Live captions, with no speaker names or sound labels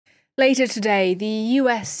Later today, the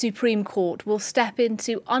US Supreme Court will step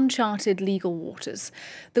into uncharted legal waters.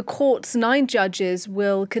 The court's 9 judges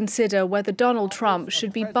will consider whether Donald Trump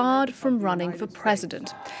should be barred from running for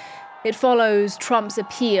president. It follows Trump's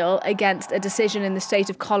appeal against a decision in the state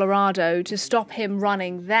of Colorado to stop him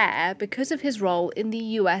running there because of his role in the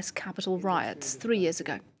US Capitol riots 3 years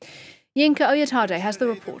ago. Yinka Oyatade has the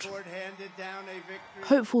report.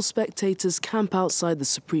 Hopeful spectators camp outside the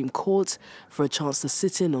Supreme Court for a chance to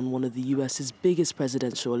sit in on one of the US's biggest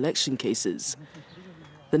presidential election cases.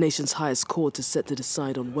 The nation's highest court is set to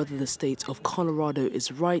decide on whether the state of Colorado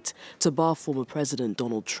is right to bar former President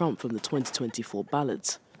Donald Trump from the 2024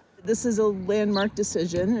 ballot. This is a landmark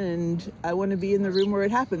decision, and I want to be in the room where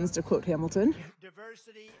it happens, to quote Hamilton.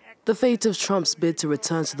 The fate of Trump's bid to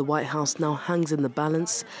return to the White House now hangs in the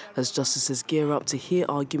balance as justices gear up to hear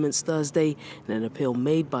arguments Thursday in an appeal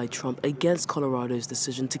made by Trump against Colorado's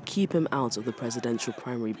decision to keep him out of the presidential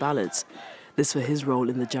primary ballot. This for his role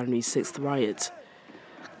in the January 6th riot.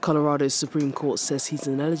 Colorado's Supreme Court says he's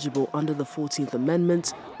ineligible under the 14th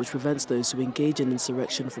Amendment, which prevents those who engage in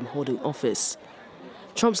insurrection from holding office.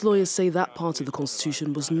 Trump's lawyers say that part of the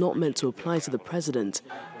Constitution was not meant to apply to the president,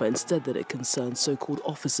 but instead that it concerns so-called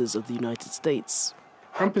officers of the United States.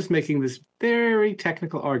 Trump is making this very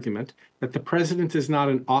technical argument that the president is not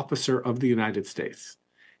an officer of the United States.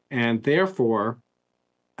 And therefore,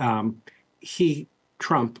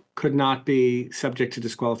 Trump, could not be subject to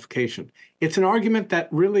disqualification. It's an argument that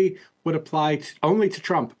really would apply only to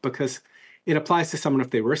Trump, because it applies to someone if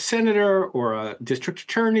they were a senator or a district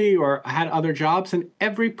attorney or had other jobs. And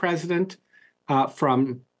every president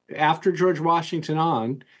from after George Washington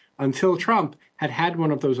on until Trump had one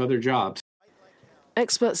of those other jobs.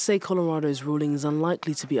 Experts say Colorado's ruling is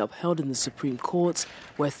unlikely to be upheld in the Supreme Court,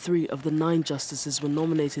 where 3 of the 9 justices were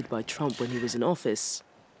nominated by Trump when he was in office.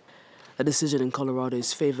 A decision in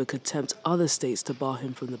Colorado's favor could tempt other states to bar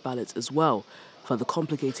him from the ballot as well, further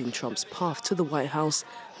complicating Trump's path to the White House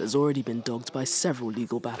that has already been dogged by several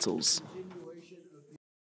legal battles.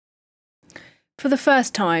 For the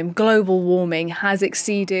first time, global warming has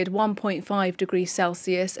exceeded 1.5 degrees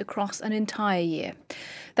Celsius across an entire year.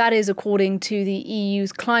 That is according to the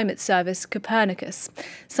EU's climate service, Copernicus.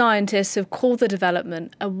 Scientists have called the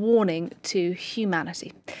development a warning to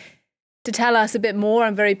humanity. To tell us a bit more,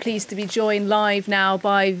 I'm very pleased to be joined live now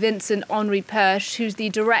by Vincent-Henri Perche, who's the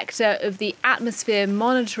director of the Atmosphere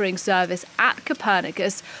Monitoring Service at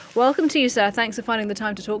Copernicus. Welcome to you, sir. Thanks for finding the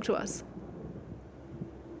time to talk to us.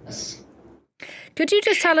 Yes. Could you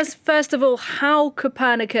just tell us, first of all, how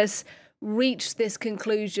Copernicus reached this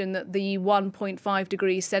conclusion that the 1.5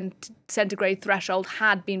 degrees centigrade threshold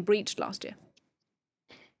had been breached last year?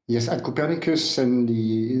 Yes, at Copernicus,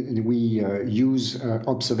 we use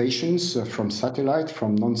observations from satellite,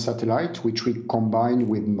 from non-satellite, which we combine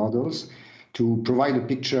with models to provide a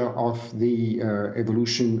picture of the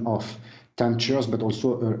evolution of temperatures, but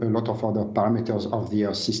also a lot of other parameters of the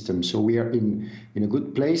Earth system. So we are in a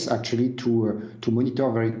good place, actually, to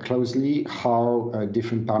monitor very closely how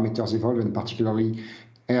different parameters evolve, and particularly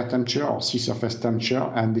air temperature or sea surface temperature,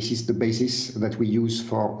 and this is the basis that we use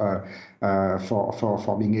for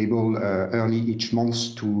being able early each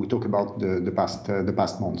month to talk about the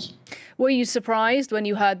past months. Were you surprised when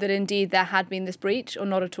you heard that indeed there had been this breach, or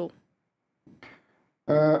not at all?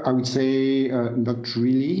 I would say not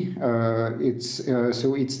really. It's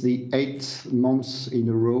the 8th month in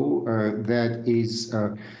a row that is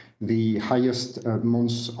the highest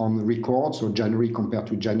months on record, so January compared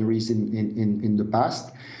to Januaries in the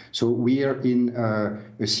past. So we are in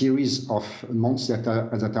a series of months that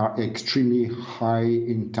are extremely high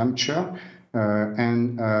in temperature,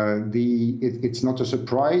 and it's not a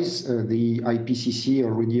surprise. The IPCC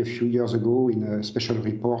already a few years ago in a special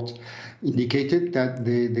report indicated that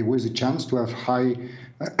there was a chance to have high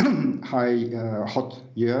hot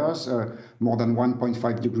years, more than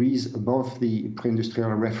 1.5 degrees above the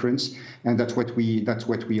pre-industrial reference, and that's what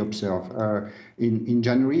we observe. In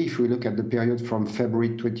January, if we look at the period from February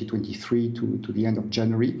 2023 to the end of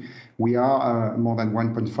January, we are more than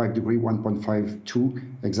 1.5 degree, 1.52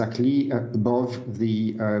 exactly above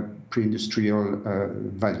the pre-industrial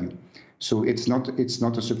value. So it's not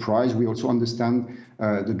a surprise. We also understand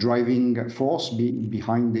the driving force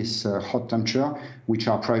behind this hot temperature, which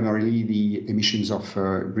are primarily the emissions of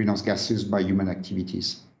greenhouse gases by human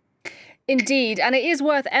activities. Indeed, and it is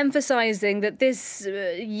worth emphasising that this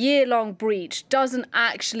year-long breach doesn't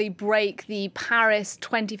actually break the Paris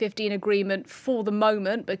 2015 agreement for the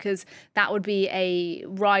moment, because that would be a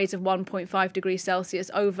rise of 1.5 degrees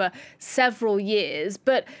Celsius over several years.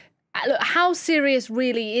 But Look, how serious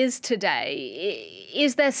really is today?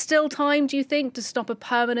 Is there still time, do you think, to stop a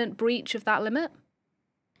permanent breach of that limit?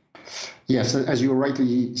 Yes, as you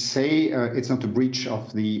rightly say, it's not a breach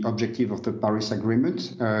of the objective of the Paris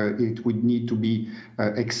Agreement. It would need to be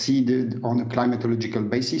exceeded on a climatological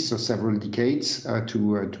basis, so several decades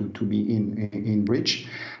to be in breach.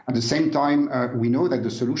 At the same time, we know that the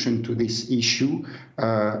solution to this issue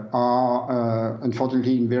are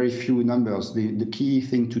unfortunately in very few numbers. The key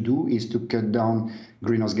thing to do is to cut down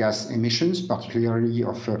greenhouse gas emissions, particularly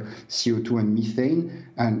of CO2 and methane.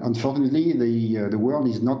 And unfortunately, the world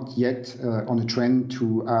is not yet on a trend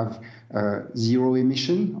to have zero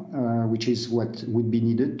emission, which is what would be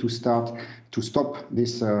needed to stop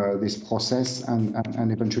this process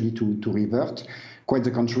and eventually to revert. Quite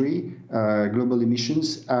the contrary, global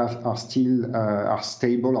emissions are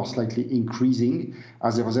stable or slightly increasing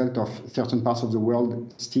as a result of certain parts of the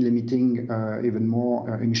world still emitting even more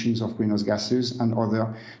emissions of greenhouse gases and others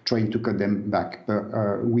trying to cut them back.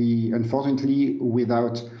 But we, unfortunately,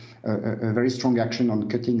 without a very strong action on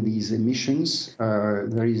cutting these emissions,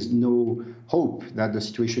 there is no hope that the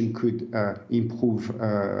situation could improve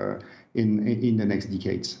in the next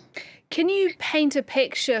decades. Can you paint a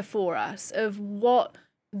picture for us of what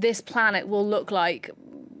this planet will look like,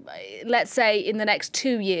 let's say, in the next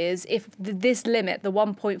 2 years, if this limit, the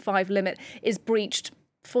 1.5 limit, is breached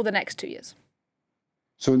for the next 2 years?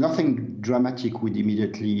 So nothing dramatic would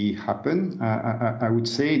immediately happen. I would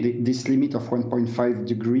say this limit of 1.5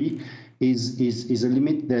 degree is a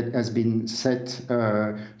limit that has been set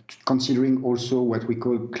considering also what we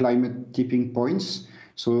call climate tipping points.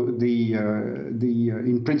 So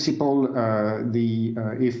in principle,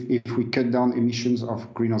 if we cut down emissions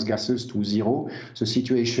of greenhouse gases to zero, the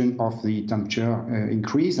situation of the temperature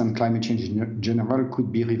increase and climate change in general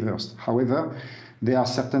could be reversed. However, there are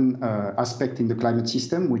certain aspects in the climate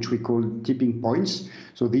system which we call tipping points.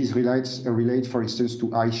 So these relate, for instance,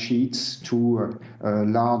 to ice sheets, to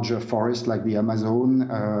large forests like the Amazon,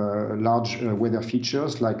 large weather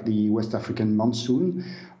features like the West African monsoon,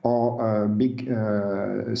 or big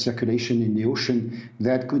circulation in the ocean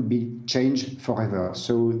that could be changed forever.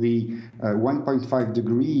 So the 1.5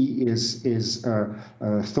 degree is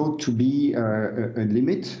thought to be a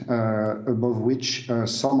limit above which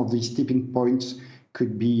some of these tipping points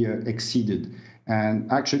could be exceeded. And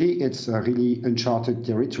actually, it's really uncharted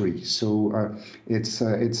territory. So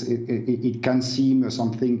it can seem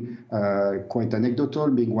something quite anecdotal,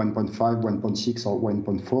 being 1.5, 1.6, or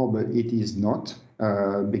 1.4, but it is not,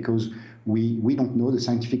 because we don't know, the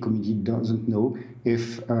scientific community doesn't know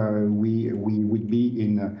if we would be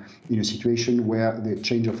in a situation where the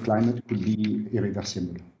change of climate could be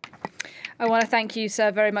irreversible. I want to thank you, sir,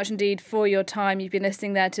 very much indeed for your time. You've been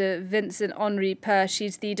listening there to Vincent-Henri Perche.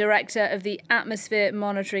 He's the Director of the Atmosphere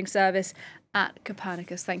Monitoring Service at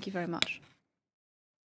Copernicus. Thank you very much.